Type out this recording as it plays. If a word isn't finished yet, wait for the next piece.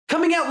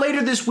Coming out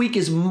later this week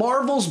is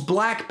Marvel's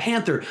Black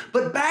Panther,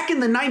 but back in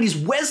the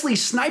 90s, Wesley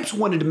Snipes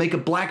wanted to make a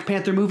Black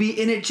Panther movie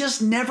and it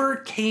just never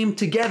came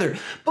together.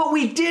 But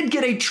we did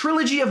get a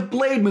trilogy of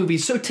Blade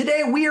movies, so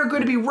today we are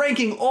going to be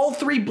ranking all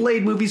 3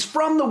 Blade movies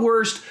from the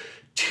worst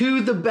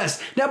to the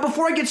best. Now,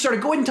 before I get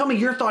started, go ahead and tell me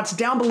your thoughts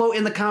down below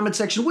in the comment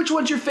section. Which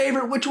one's your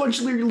favorite? Which one's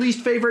your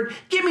least favorite?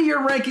 Give me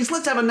your rankings.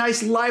 Let's have a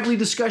nice, lively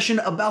discussion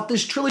about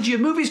this trilogy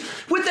of movies.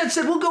 With that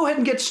said, we'll go ahead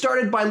and get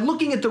started by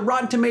looking at the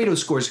Rotten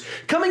Tomatoes scores.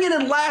 Coming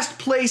in last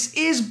place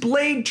is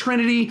Blade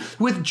Trinity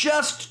with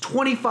just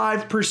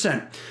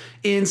 25%.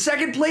 In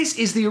second place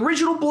is the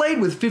original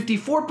Blade with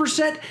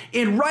 54%,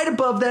 and right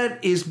above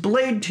that is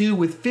Blade 2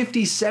 with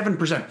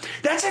 57%.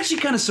 That's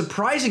actually kind of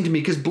surprising to me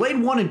because Blade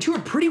 1 and 2 are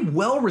pretty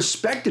well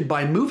respected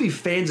by movie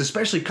fans,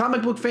 especially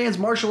comic book fans,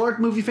 martial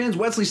art movie fans,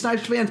 Wesley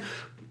Snipes fans.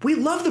 We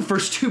love the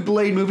first 2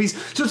 Blade movies,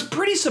 so it's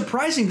pretty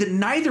surprising that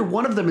neither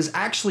one of them is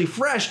actually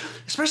fresh,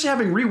 especially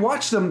having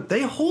rewatched them.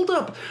 They hold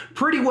up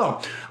pretty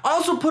well. I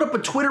also put up a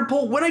Twitter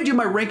poll when I do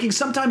my rankings,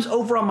 sometimes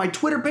over on my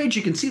Twitter page.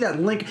 You can see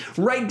that link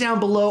right down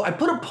below. I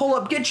put a poll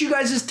up, get you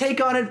guys' take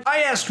on it.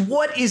 I asked,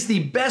 what is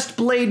the best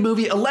Blade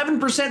movie?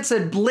 11%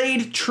 said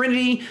Blade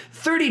Trinity,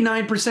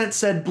 39%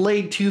 said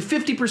Blade 2,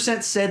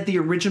 50% said the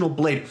original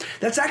Blade.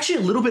 That's actually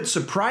a little bit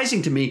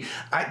surprising to me.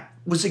 I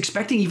was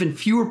expecting even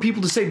fewer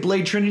people to say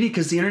Blade Trinity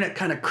because the internet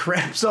kind of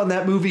craps on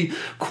that movie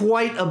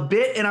quite a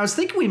bit, and I was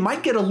thinking we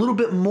might get a little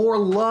bit more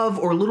love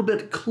or a little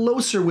bit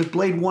closer with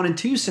Blade 1 and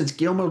 2 since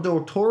Guillermo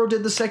del Toro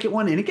did the second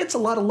one, and it gets a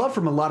lot of love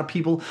from a lot of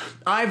people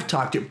I've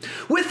talked to.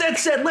 With that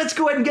said, let's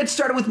go ahead and get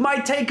started with my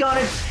take on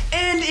it,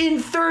 and in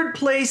third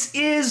place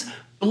is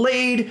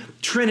Blade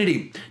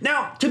Trinity.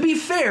 Now, to be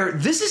fair,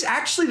 this is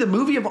actually the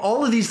movie of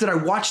all of these that I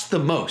watched the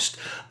most.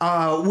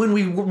 When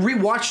we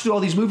rewatched through all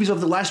these movies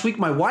over the last week,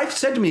 my wife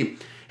said to me,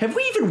 have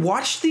we even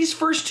watched these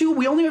first 2?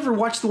 We only ever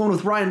watched the one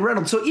with Ryan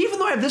Reynolds. So even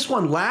though I have this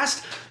one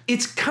last,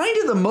 it's kind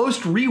of the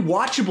most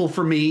rewatchable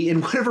for me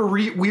in whatever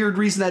weird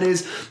reason that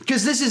is,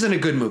 because this isn't a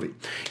good movie.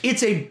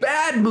 It's a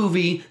bad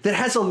movie that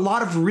has a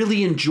lot of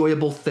really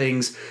enjoyable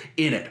things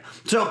in it.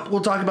 So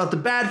we'll talk about the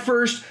bad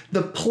first.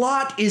 The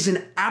plot is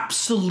an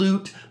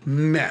absolute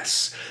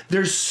mess.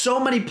 There's so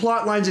many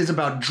plot lines. It's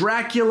about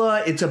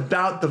Dracula. It's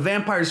about the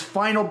vampire's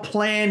final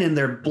plan and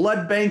their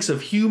blood banks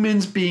of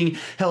humans being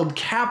held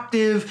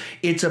captive.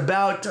 It's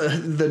about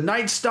the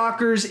Night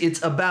Stalkers.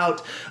 It's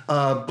about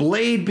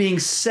Blade being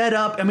set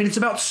up. I mean, it's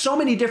about so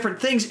many different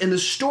things, and the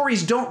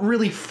stories don't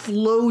really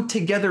flow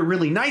together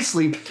really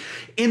nicely.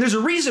 And there's a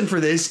reason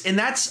for this, and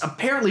that's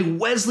apparently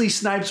Wesley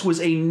Snipes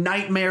was a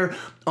nightmare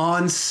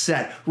on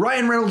set.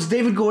 Ryan Reynolds,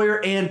 David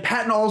Goyer, and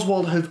Patton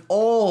Oswalt have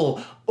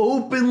all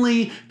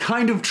openly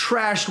kind of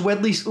trashed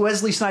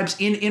Wesley Snipes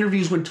in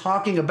interviews when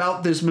talking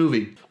about this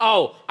movie.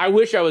 Oh, I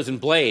wish I was in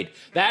Blade.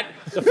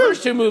 The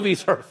first 2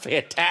 movies are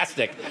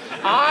fantastic.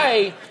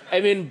 I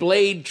am in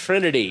Blade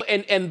Trinity.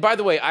 And by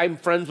the way, I'm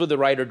friends with the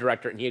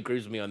writer-director, and he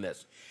agrees with me on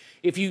this.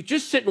 If you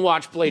just sit and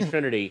watch Blade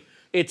Trinity,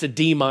 it's a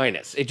D-.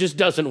 It just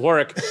doesn't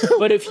work.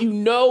 But if you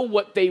know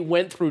what they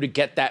went through to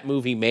get that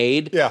movie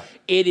made,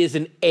 it is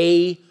an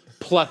A+.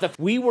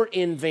 We were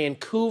in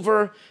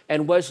Vancouver,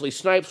 and Wesley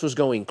Snipes was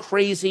going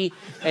crazy,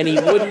 and he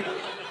wouldn't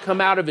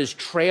come out of his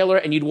trailer,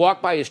 and you'd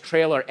walk by his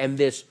trailer, and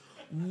this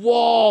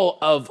wall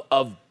of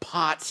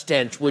pot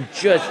stench would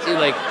just,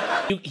 like,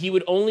 he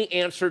would only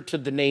answer to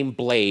the name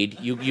Blade.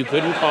 You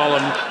couldn't call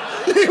him...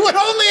 He would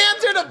only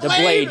answer to Blade? The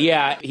Blade,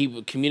 yeah. He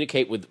would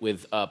communicate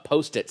with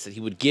Post-its that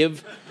he would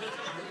give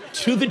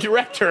to the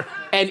director,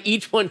 and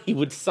each one he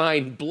would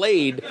sign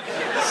Blade.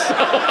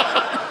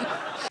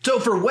 So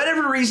for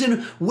whatever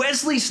reason,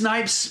 Wesley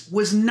Snipes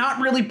was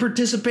not really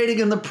participating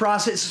in the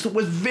process. It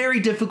was very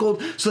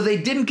difficult, so they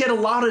didn't get a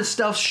lot of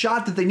stuff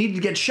shot that they needed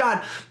to get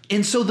shot.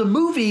 And so the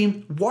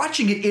movie,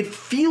 watching it, it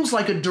feels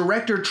like a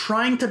director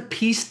trying to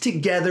piece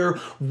together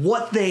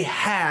what they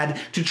had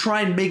to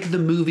try and make the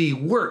movie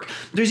work.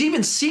 There's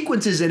even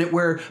sequences in it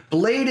where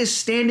Blade is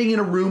standing in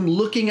a room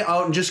looking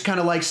out and just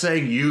kind of like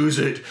saying, use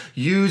it,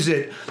 use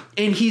it.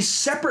 And he's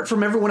separate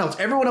from everyone else.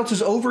 Everyone else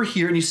is over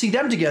here and you see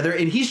them together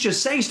and he's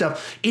just saying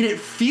stuff. And it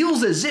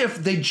feels as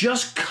if they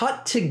just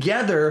cut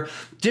together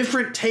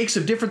different takes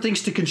of different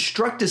things to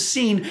construct a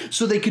scene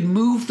so they could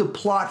move the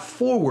plot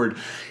forward.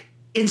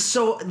 And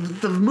so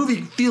the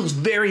movie feels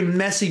very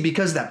messy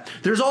because of that.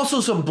 There's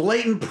also some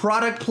blatant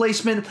product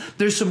placement.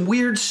 There's some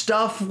weird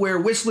stuff where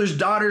Whistler's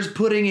daughter's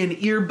putting in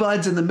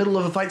earbuds in the middle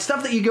of a fight.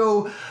 Stuff that you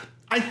go,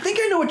 I think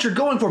I know what you're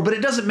going for, but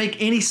it doesn't make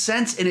any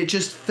sense. And it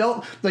just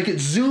felt like it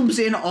zooms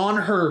in on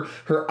her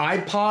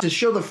iPod to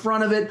show the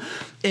front of it.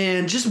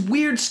 And just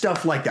weird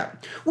stuff like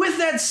that. With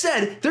that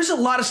said, there's a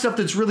lot of stuff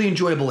that's really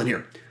enjoyable in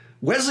here.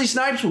 Wesley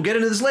Snipes, we'll get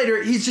into this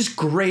later, he's just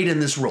great in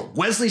this role.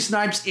 Wesley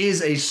Snipes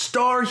is a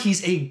star.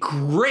 He's a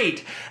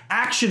great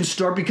action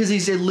star because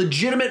he's a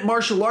legitimate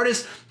martial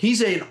artist.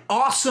 He's an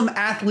awesome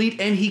athlete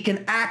and he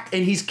can act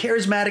and he's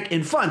charismatic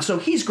and fun. So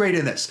he's great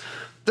in this.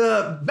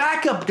 The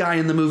backup guy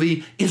in the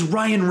movie is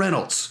Ryan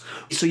Reynolds.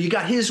 So you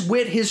got his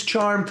wit, his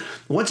charm.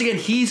 Once again,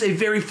 he's a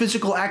very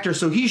physical actor,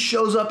 so he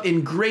shows up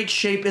in great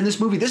shape in this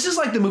movie. This is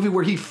like the movie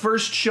where he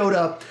first showed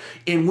up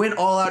and went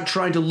all out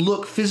trying to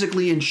look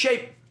physically in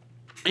shape.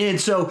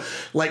 And so,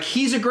 like,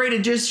 he's a great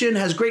addition,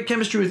 has great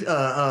chemistry with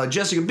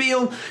Jessica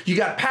Biel. You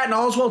got Patton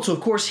Oswalt, so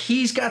of course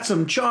he's got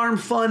some charm,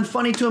 fun,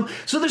 funny to him.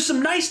 So there's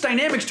some nice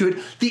dynamics to it.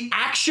 The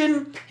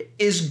action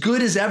is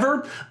good as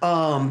ever.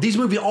 These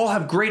movies all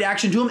have great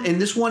action to them,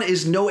 and this one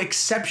is no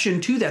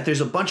exception to that.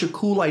 There's a bunch of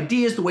cool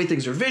ideas, the way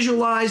things are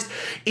visualized.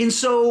 And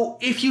so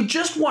if you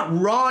just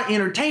want raw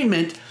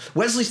entertainment,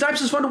 Wesley Snipes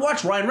is fun to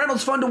watch. Ryan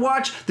Reynolds is fun to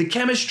watch. The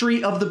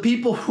chemistry of the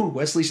people who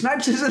Wesley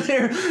Snipes is in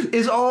there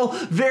is all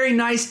very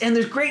nice, and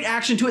there's great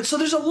action to it. So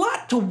there's a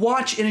lot to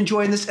watch and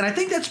enjoy in this, and I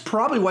think that's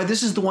probably why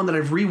this is the one that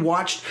I've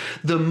rewatched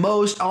the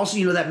most. Also,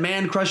 you know, that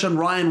man crush on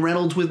Ryan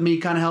Reynolds with me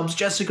kind of helps.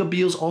 Jessica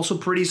Biel's also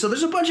pretty. So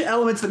there's a bunch of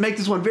elements that make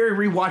this one very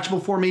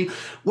rewatchable for me,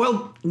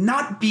 while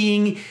not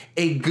being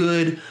a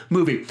good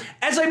movie.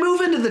 As I move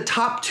into the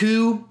top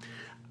two,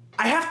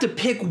 I have to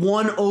pick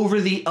one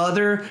over the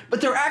other,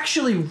 but they're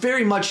actually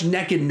very much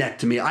neck and neck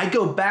to me. I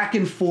go back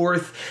and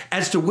forth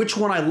as to which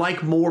one I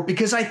like more,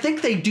 because I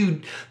think they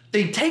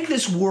take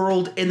this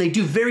world and they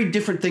do very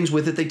different things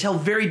with it. They tell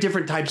very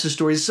different types of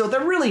stories. So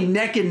they're really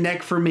neck and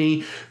neck for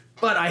me,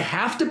 but I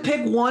have to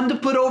pick one to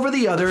put over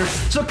the other.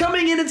 So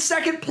coming in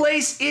second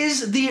place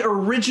is the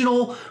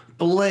original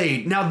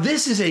Blade. Now,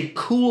 this is a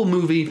cool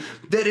movie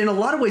that in a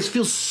lot of ways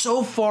feels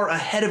so far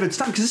ahead of its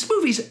time, because this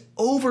movie's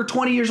over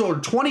 20 years old, or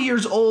 20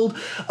 years old.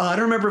 I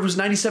don't remember if it was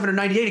 97 or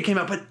 98 it came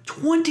out, but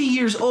 20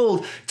 years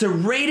old. It's a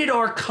rated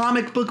R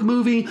comic book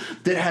movie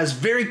that has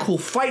very cool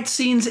fight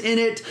scenes in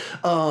it,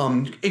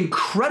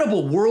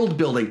 incredible world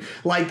building,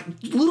 like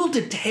little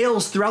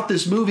details throughout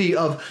this movie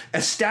of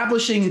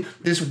establishing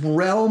this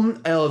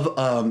realm of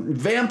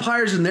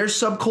vampires and their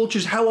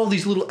subcultures, how all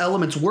these little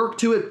elements work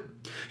to it.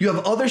 You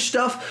have other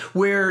stuff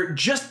where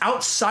just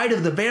outside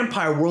of the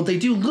vampire world, they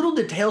do little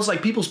details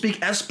like people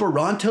speak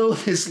Esperanto,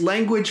 this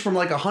language from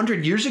like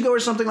 100 years ago or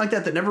something like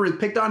that never was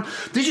picked on.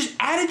 They just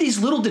added these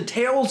little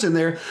details in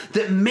there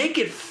that make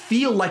it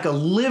feel like a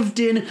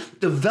lived-in,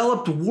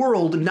 developed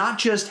world, not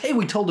just, hey,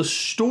 we told a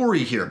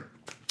story here.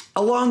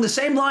 Along the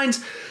same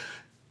lines,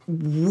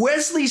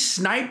 Wesley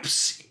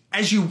Snipes,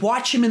 as you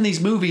watch him in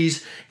these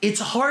movies, it's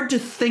hard to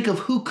think of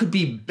who could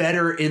be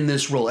better in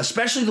this role,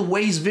 especially the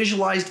way he's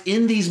visualized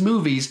in these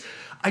movies.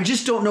 I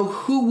just don't know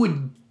who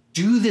would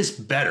do this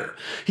better.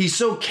 He's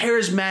so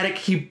charismatic.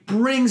 He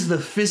brings the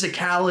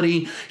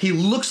physicality. He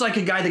looks like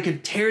a guy that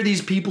could tear these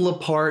people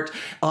apart.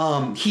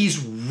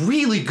 He's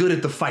really good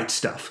at the fight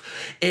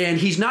stuff. And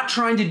he's not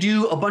trying to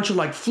do a bunch of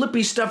like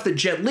flippy stuff that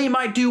Jet Li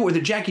might do or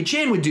that Jackie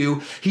Chan would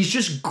do. He's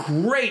just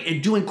great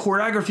at doing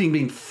choreography and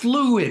being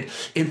fluid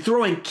and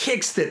throwing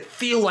kicks that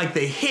feel like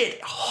they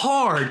hit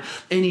hard.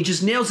 And he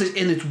just nails it,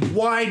 and it's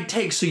wide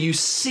takes. So you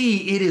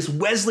see it is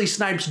Wesley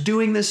Snipes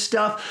doing this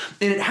stuff,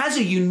 and it has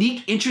a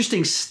unique,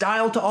 interesting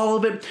style to all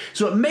of it,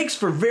 so it makes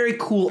for very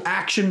cool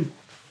action.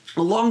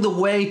 Along the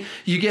way,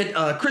 you get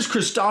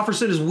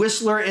Kristofferson as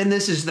Whistler, and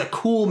this is the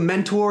cool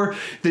mentor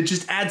that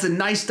just adds a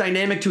nice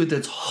dynamic to it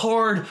that's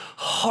hard,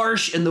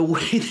 harsh in the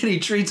way that he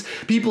treats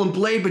people in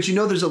Blade, but you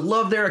know there's a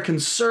love there, a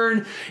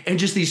concern, and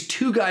just these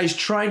two guys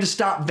trying to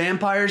stop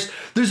vampires.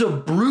 There's a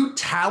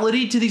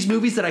brutality to these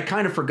movies that I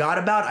kind of forgot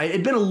about. It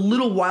had been a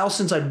little while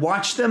since I'd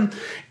watched them.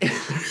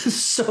 It's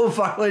so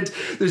violent.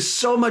 There's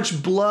so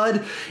much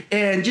blood,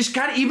 and just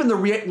kind of even the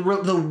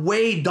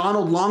way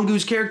Donal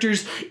Logue's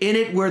character's in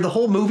it, where the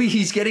whole movie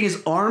he's getting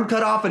his arm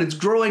cut off and it's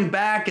growing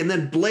back, and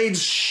then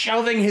Blade's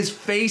shoving his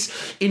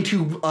face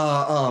into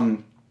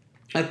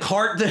a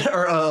cart that,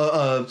 or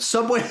a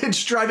subway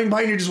that's driving by,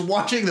 and you're just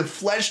watching the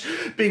flesh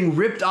being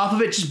ripped off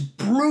of it. Just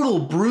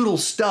brutal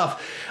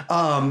stuff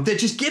that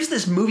just gives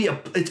this movie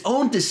its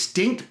own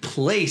distinct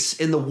place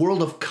in the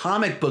world of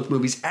comic book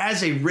movies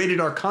as a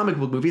rated R comic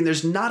book movie, and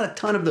there's not a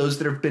ton of those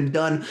that have been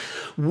done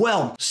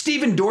well.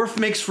 Stephen Dorff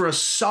makes for a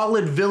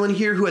solid villain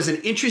here who has an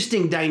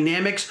interesting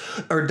dynamic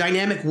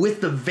with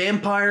the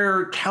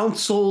vampire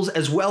councils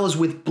as well as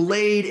with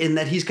Blade, in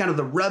that he's kind of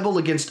the rebel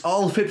against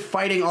all of it,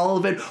 fighting all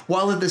of it,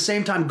 while at the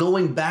same time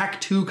going back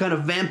to kind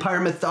of vampire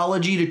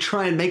mythology to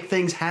try and make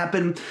things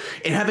happen,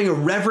 and having a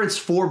reverence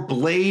for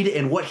Blade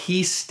and what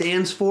he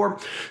stands for.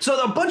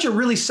 So a bunch of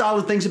really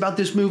solid things about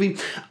this movie.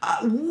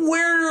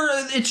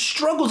 Where it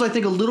struggles, I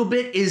think, a little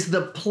bit is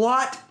the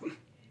plot.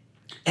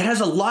 It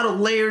has a lot of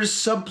layers,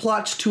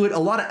 subplots to it, a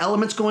lot of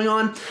elements going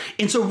on.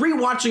 And so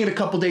rewatching it a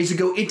couple days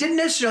ago, it didn't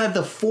necessarily have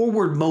the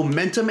forward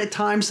momentum at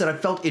times that I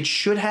felt it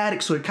should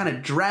have. So it kind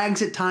of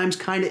drags at times,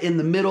 kind of in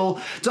the middle.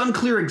 It's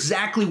unclear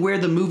exactly where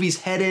the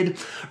movie's headed.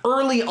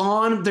 Early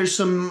on, there's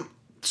some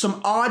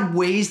some odd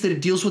ways that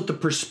it deals with the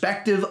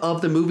perspective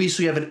of the movie.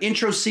 So you have an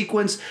intro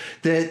sequence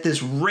that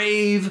this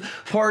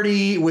rave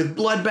party with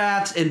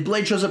bloodbaths, and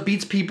Blade shows up,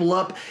 beats people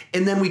up,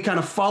 and then we kind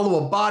of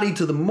follow a body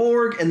to the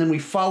morgue, and then we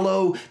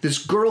follow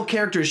this girl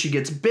character as she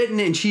gets bitten,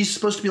 and she's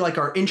supposed to be like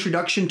our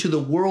introduction to the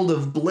world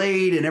of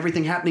Blade and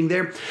everything happening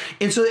there.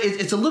 And so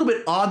it's a little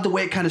bit odd the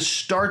way it kind of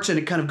starts, and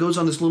it kind of goes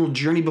on this little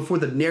journey before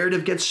the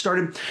narrative gets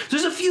started. So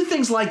there's a few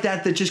things like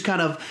that that just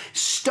kind of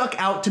stuck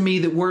out to me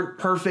that weren't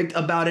perfect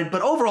about it,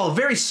 but overall, a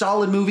very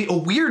solid movie, a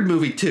weird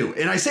movie too,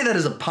 and I say that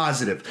as a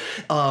positive.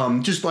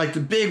 Just like the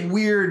big,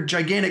 weird,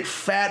 gigantic,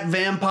 fat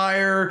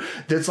vampire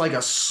that's like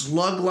a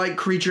slug-like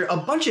creature, a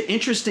bunch of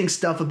interesting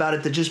stuff about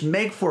it that just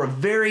make for a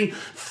very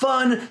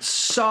fun,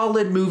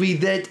 solid movie.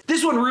 That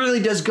this one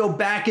really does go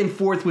back and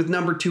forth with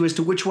number 2 as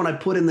to which one I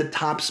put in the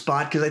top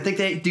spot, because I think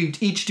they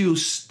each do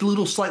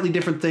little slightly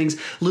different things,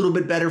 a little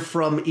bit better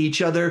from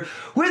each other.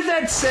 With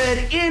that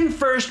said, in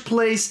first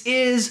place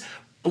is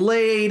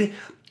Blade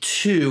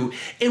 2.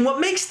 And what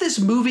makes this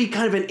movie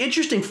kind of an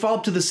interesting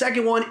follow-up to the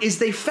second one is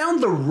they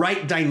found the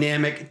right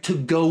dynamic to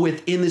go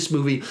with in this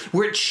movie,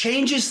 where it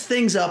changes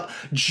things up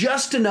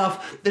just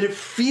enough that it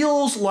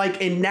feels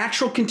like a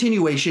natural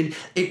continuation.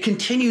 It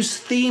continues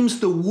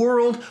themes, the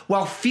world,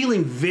 while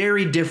feeling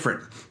very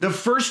different. The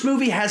first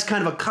movie has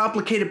kind of a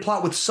complicated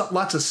plot with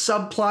lots of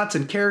subplots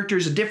and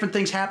characters and different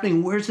things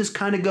happening. Where's this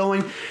kind of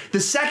going?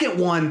 The second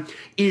one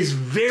is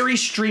very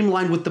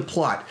streamlined with the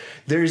plot.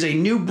 There's a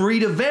new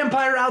breed of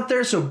vampire out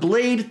there, so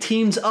Blade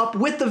teams up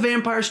with the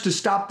vampires to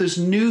stop this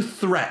new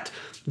threat.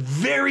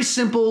 Very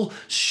simple,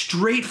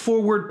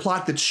 straightforward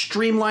plot that's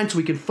streamlined so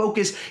we can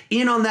focus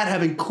in on that,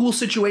 having cool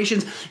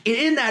situations. And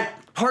in that,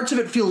 parts of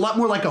it feel a lot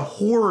more like a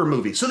horror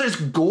movie. So there's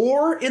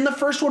gore in the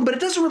first one, but it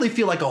doesn't really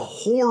feel like a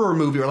horror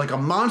movie or like a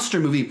monster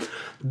movie.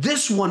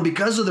 This one,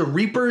 because of the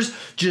Reapers,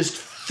 just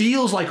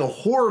feels like a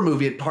horror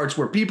movie at parts,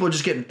 where people are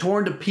just getting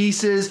torn to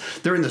pieces.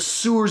 They're in the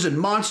sewers and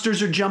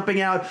monsters are jumping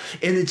out,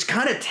 and it's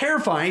kind of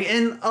terrifying.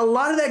 And a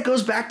lot of that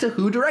goes back to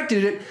who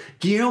directed it,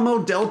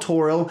 Guillermo del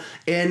Toro,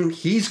 and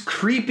he's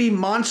creepy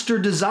monster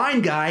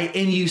design guy,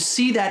 and you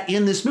see that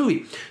in this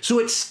movie. So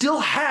it still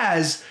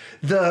has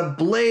the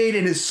Blade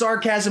and his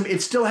sarcasm.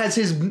 It still has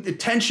his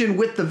tension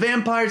with the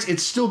vampires.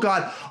 It's still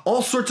got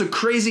all sorts of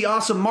crazy,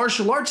 awesome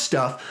martial arts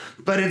stuff,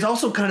 but it's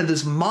also kind of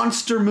this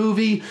monster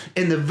movie,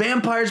 and the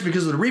vampires,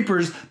 because of the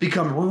Reapers,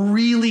 become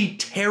really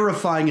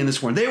terrifying in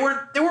this one. They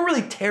weren't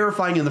really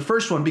terrifying in the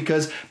first one,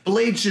 because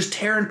Blade's just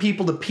tearing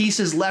people to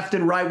pieces left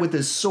and right with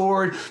his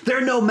sword.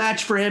 They're no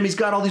match for him. He's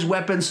got all these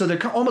weapons, so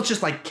they're almost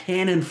just like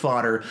cannon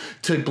fodder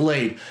to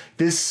Blade.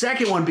 This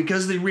second one,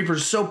 because the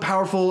Reapers are so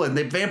powerful and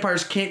the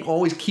vampires can't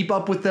always keep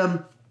up with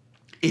them,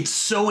 it's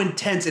so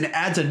intense and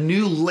adds a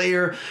new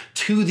layer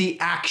to the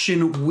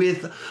action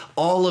with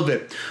all of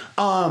it.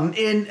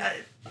 And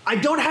I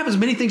don't have as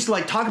many things to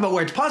like talk about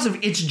where it's positive.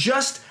 It's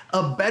just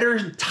a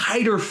better,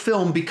 tighter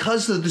film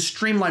because of the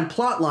streamlined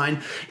plot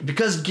line,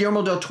 because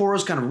Guillermo del Toro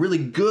is kind of really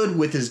good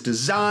with his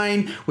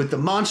design, with the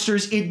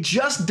monsters. It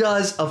just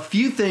does a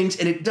few things,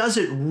 and it does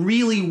it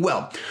really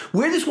well.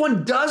 Where this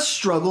one does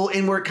struggle,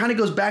 and where it kind of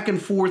goes back and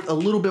forth a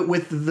little bit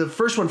with the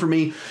first one for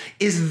me,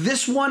 is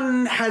this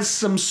one has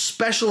some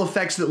special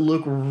effects that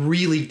look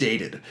really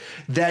dated,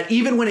 that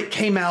even when it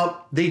came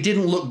out, they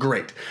didn't look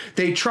great.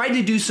 They tried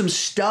to do some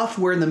stuff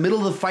where in the middle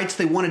of the fights,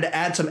 they wanted to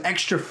add some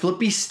extra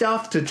flippy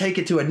stuff to take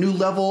it to a new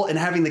level, and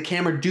having the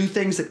camera do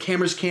things that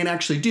cameras can't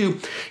actually do.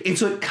 And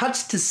so it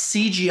cuts to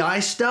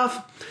CGI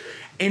stuff,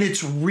 and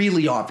it's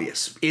really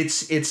obvious.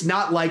 It's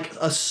not like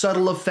a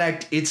subtle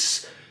effect.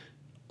 It's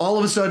all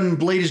of a sudden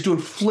Blade is doing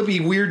flippy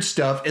weird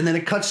stuff, and then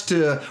it cuts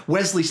to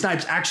Wesley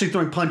Snipes actually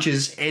throwing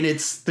punches, and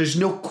there's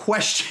no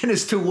question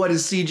as to what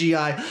is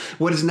CGI,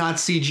 what is not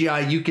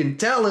CGI. You can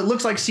tell it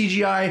looks like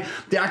CGI.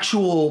 The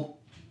actual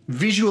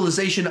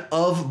visualization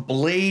of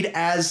Blade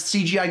as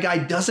CGI guy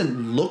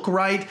doesn't look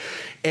right,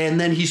 and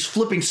then he's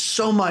flipping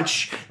so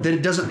much that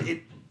it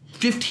doesn't.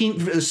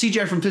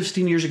 CGI from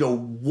 15 years ago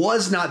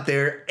was not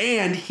there,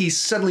 and he's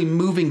suddenly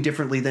moving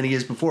differently than he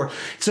is before.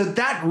 So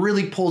that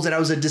really pulls it out. It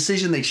was a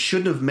decision they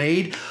shouldn't have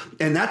made,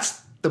 and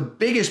that's the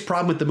biggest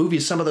problem with the movie,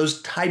 is some of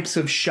those types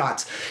of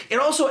shots. It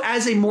also,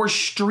 as a more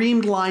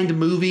streamlined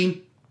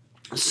movie,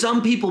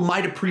 some people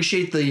might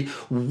appreciate the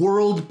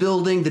world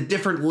building, the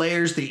different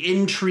layers, the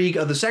intrigue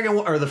of the second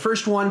one or the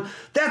first one.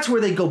 That's where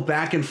they go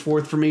back and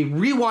forth for me.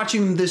 Rewatching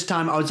them this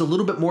time, I was a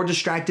little bit more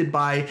distracted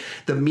by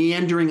the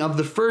meandering of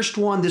the first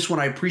one. This one,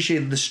 I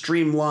appreciated the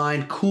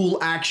streamlined, cool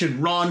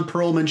action, Ron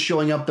Perlman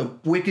showing up, the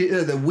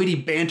witty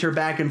banter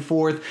back and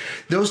forth,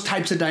 those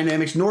types of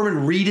dynamics.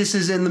 Norman Reedus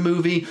is in the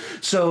movie,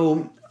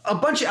 so a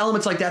bunch of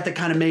elements like that that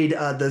kind of made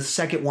the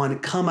second one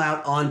come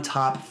out on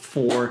top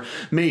for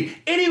me.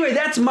 Anyway,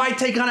 that's my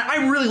take on it.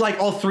 I really like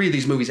all three of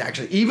these movies,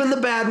 actually. Even the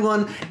bad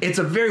one, it's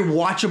a very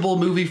watchable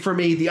movie for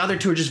me. The other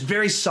two are just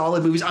very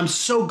solid movies. I'm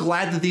so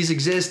glad that these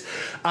exist.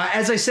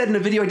 As I said in a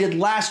video I did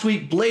last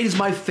week, Blade is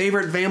my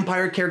favorite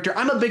vampire character.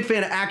 I'm a big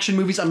fan of action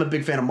movies. I'm a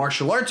big fan of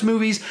martial arts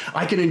movies.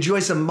 I can enjoy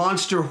some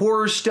monster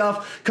horror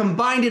stuff.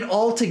 Combined it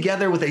all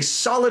together with a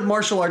solid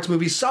martial arts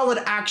movie, solid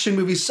action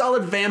movie,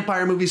 solid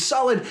vampire movie,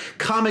 solid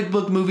comic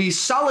book movie,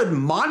 solid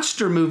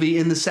monster movie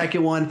in the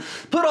second one.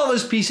 Put all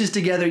those pieces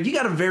together, you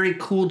got a very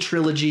cool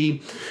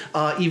trilogy,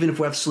 even if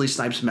Wesley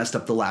Snipes messed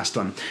up the last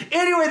one.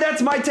 Anyway,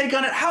 that's my take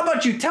on it. How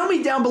about you? Tell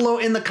me down below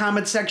in the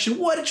comment section,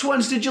 which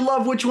ones did you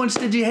love? Which ones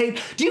did you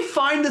hate? Do you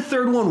find the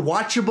third one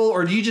watchable,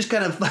 or do you just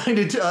kind of find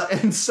it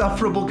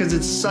insufferable because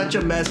it's such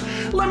a mess?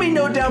 Let me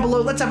know down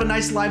below. Let's have a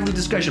nice lively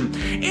discussion.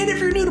 And if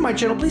you're new to my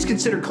channel, please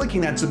consider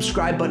clicking that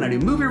subscribe button. I do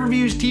movie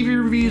reviews,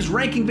 TV reviews,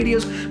 ranking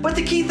videos, but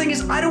the key thing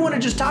is I don't want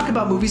to just talk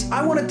about movies,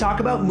 I want to talk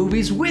about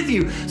movies with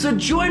you. So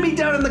join me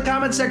down in the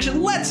comment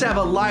section. Let's have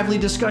a lively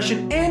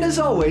discussion, and as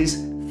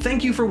always,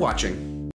 thank you for watching.